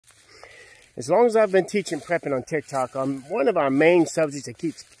As long as I've been teaching prepping on TikTok, one of our main subjects that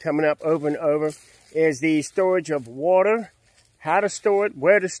keeps coming up over and over is the storage of water, how to store it,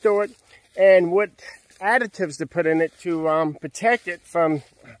 where to store it, and what additives to put in it to protect it from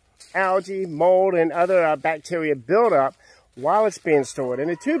algae, mold, and other bacteria buildup while it's being stored. And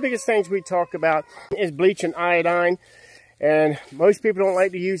the two biggest things we talk about is bleach and iodine. And most people don't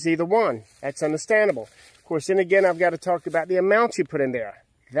like to use either one. That's understandable. Of course, then again, I've got to talk about the amount you put in there.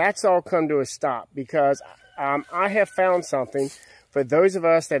 That's all come to a stop because I have found something for those of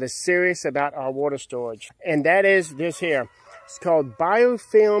us that are serious about our water storage. And that is this here. It's called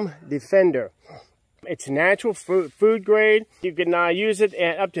Biofilm Defender. It's natural food grade. You can use it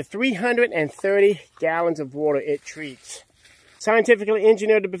at up to 330 gallons of water it treats. Scientifically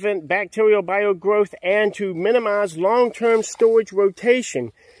engineered to prevent bacterial biogrowth and to minimize long-term storage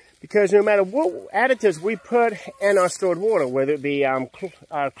rotation. Because no matter what additives we put in our stored water, whether it be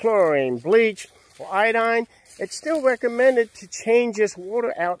chlorine, bleach, or iodine, it's still recommended to change this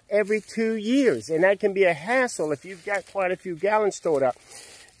water out every 2 years. And that can be a hassle if you've got quite a few gallons stored up.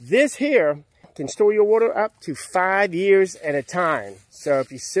 This here can store your water up to 5 years at a time. So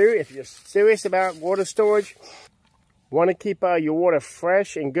if you're serious about water storage, want to keep your water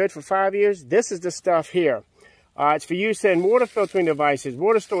fresh and good for 5 years, this is the stuff here. It's for use in water filtering devices,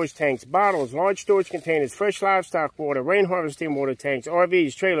 water storage tanks, bottles, large storage containers, fresh livestock water, rain harvesting water tanks,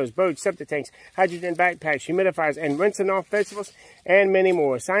 RVs, trailers, boats, septic tanks, hydrogen backpacks, humidifiers, and rinsing off vegetables, and many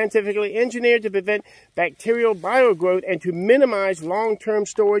more. Scientifically engineered to prevent bacterial biogrowth and to minimize long-term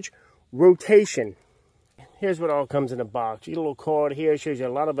storage rotation. Here's what all comes in a box. You get a little card here. It shows you a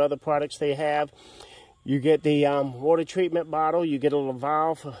lot of other products they have. You get the water treatment bottle, you get a little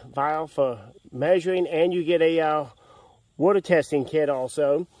vial for measuring, and you get a water testing kit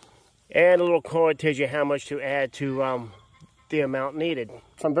also. And a little card tells you how much to add to the amount needed.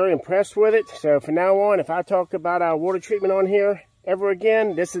 So I'm very impressed with it. So from now on, if I talk about our water treatment on here ever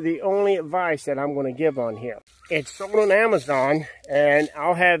again, this is the only advice that I'm going to give on here. It's sold on Amazon, and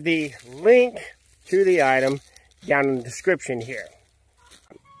I'll have the link to the item down in the description here.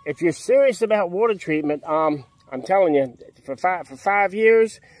 If you're serious about water treatment, I'm telling you, for 5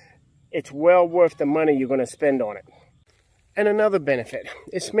 years, it's well worth the money you're going to spend on it. And another benefit,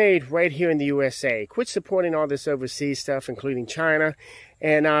 it's made right here in the USA. Quit supporting all this overseas stuff, including China,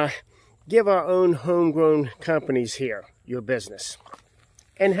 and give our own homegrown companies here your business.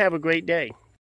 And have a great day.